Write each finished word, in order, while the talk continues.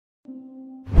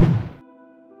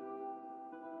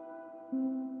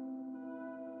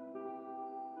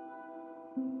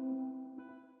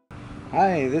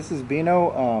Hi, this is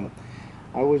Bino.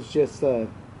 I was just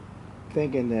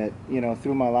thinking that,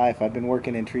 through my life, I've been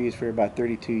working in trees for about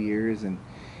 32 years,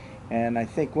 and I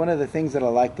think one of the things that I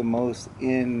like the most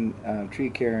in tree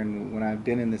care and when I've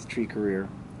been in this tree career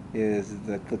is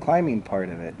the climbing part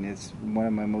of it, and it's one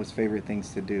of my most favorite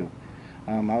things to do.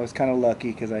 I was kind of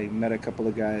lucky because I met a couple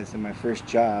of guys in my first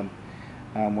job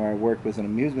where I worked was an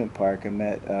amusement park. I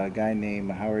met a guy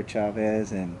named Howard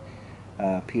Chavez and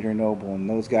Peter Noble, and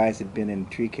those guys had been in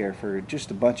tree care for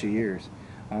just a bunch of years.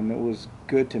 It was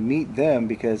good to meet them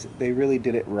because they really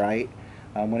did it right.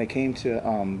 When it came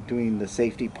to doing the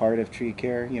safety part of tree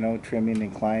care, trimming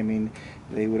and climbing,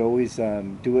 they would always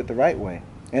do it the right way.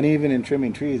 And even in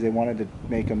trimming trees, they wanted to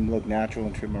make them look natural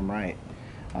and trim them right.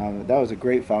 That was a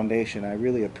great foundation. I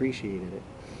really appreciated it.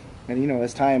 And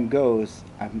as time goes,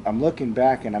 I'm looking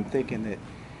back and I'm thinking that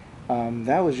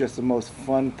that was just the most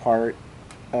fun part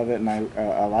of it, and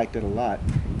I liked it a lot.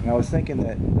 And I was thinking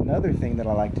that another thing that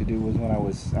I like to do was when I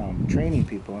was training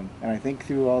people, and I think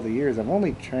through all the years I've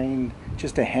only trained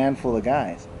just a handful of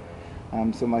guys.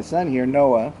 So my son here,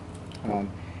 Noah,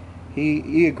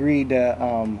 he agreed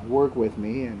to work with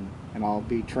me, and I'll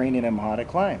be training him how to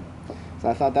climb. So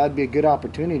I thought that'd be a good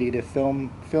opportunity to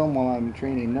film while I'm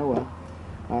training Noah.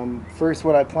 First,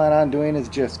 what I plan on doing is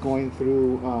just going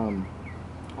through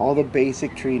all the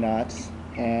basic tree knots,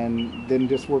 and then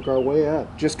just work our way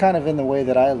up, just kind of in the way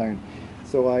that I learned.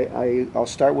 So I'll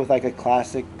start with like a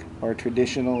classic or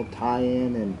traditional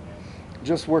tie-in and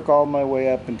just work all my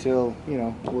way up until,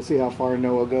 we'll see how far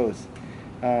Noah goes.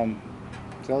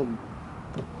 So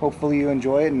hopefully you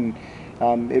enjoy it,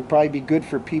 and it'd probably be good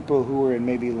for people who are in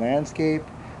maybe landscape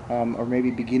or maybe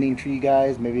beginning tree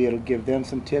guys. Maybe it'll give them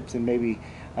some tips and maybe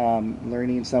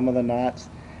learning some of the knots.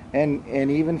 And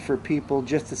even for people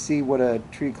just to see what a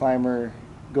tree climber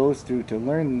goes through to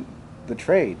learn the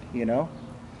trade, I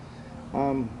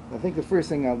think the first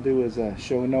thing I'll do is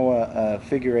show Noah a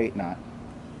figure 8 knot.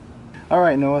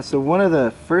 Alright Noah, so one of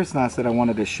the first knots that I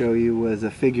wanted to show you was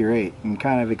a figure 8 and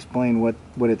kind of explain what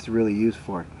it's really used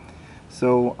for.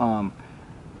 So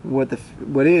what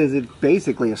is it's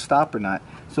basically a stopper knot.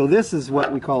 So this is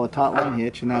what we call a taut line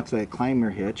hitch, and that's a climber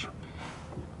hitch.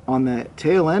 On the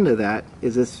tail end of that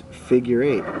is this figure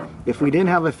 8. If we didn't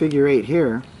have a figure 8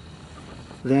 here,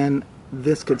 then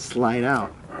this could slide out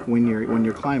when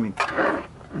you're climbing.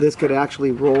 This could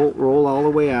actually roll all the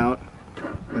way out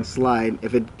and slide.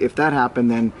 If that happened,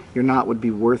 then your knot would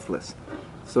be worthless.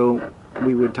 So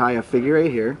we would tie a figure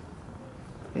 8 here,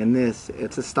 and it's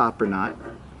a stopper knot.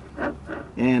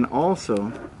 And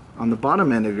also on the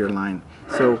bottom end of your line,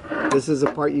 so this is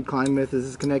the part you climb with, this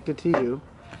is connected to you.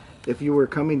 If you were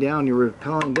coming down, you were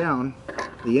rappelling down,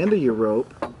 the end of your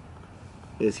rope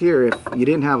is here. If you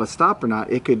didn't have a stopper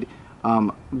knot, it could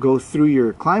go through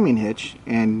your climbing hitch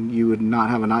and you would not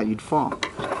have a knot, you'd fall.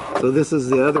 So this is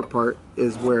the other part,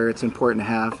 is where it's important to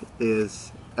have,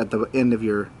 is at the end of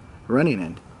your running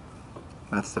end.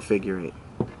 That's the figure 8.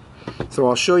 So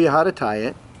I'll show you how to tie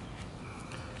it.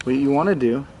 What you want to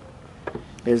do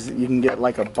is you can get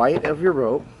like a bite of your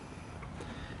rope,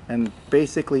 and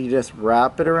basically you just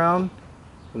wrap it around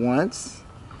once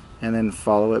and then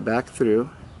follow it back through,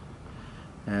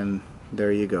 and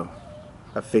there you go,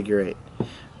 a figure 8.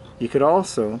 You could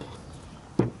also,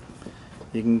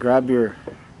 you can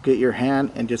get your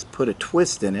hand and just put a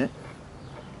twist in it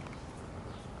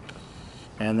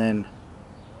and then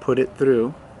put it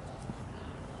through,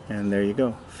 and there you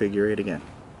go, figure 8 again.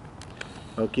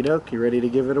 Okie doke, you ready to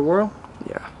give it a whirl?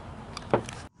 Yeah.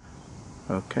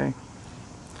 Okay.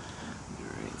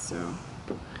 Alright, so.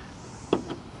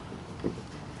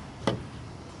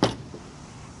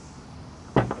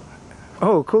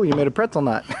 Oh, cool, you made a pretzel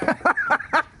knot.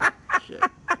 Shit.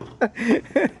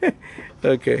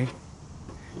 Okay.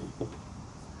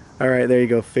 Alright, there you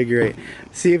go, figure 8.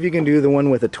 See if you can do the one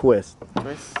with a twist.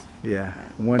 Twist? Yeah,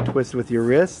 one twist with your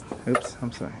wrist. Oops,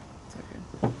 I'm sorry. It's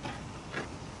okay.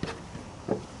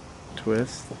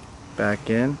 Twist, back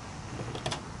in,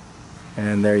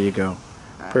 and there you go.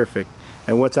 Right. Perfect.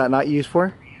 And what's that knot used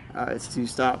for? It's to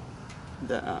stop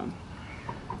the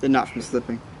knot from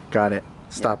slipping. Got it.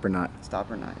 Stopper knot.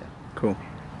 Stopper knot, yeah. Cool.